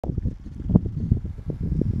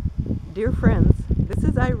Dear friends, this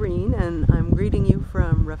is Irene and I'm greeting you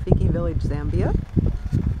from Rafiki Village, Zambia.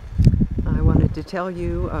 I wanted to tell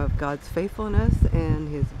you of God's faithfulness and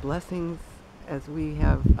His blessings as we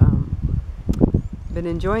have been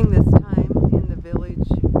enjoying this time in the village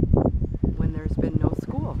when there's been no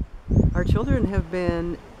school. Our children have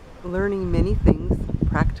been learning many things,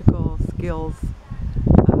 practical skills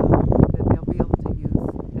that they'll be able to use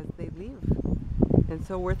as they leave. And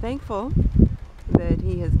so we're thankful that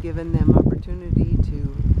He has given them opportunity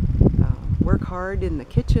to work hard in the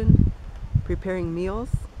kitchen, preparing meals,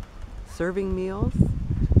 serving meals,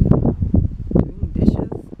 doing dishes,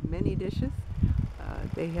 many dishes.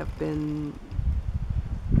 They have been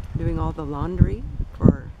doing all the laundry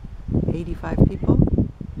for 85 people.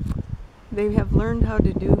 They have learned how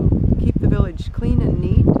to keep the village clean and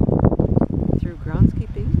neat through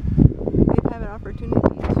groundskeeping. They've had an opportunity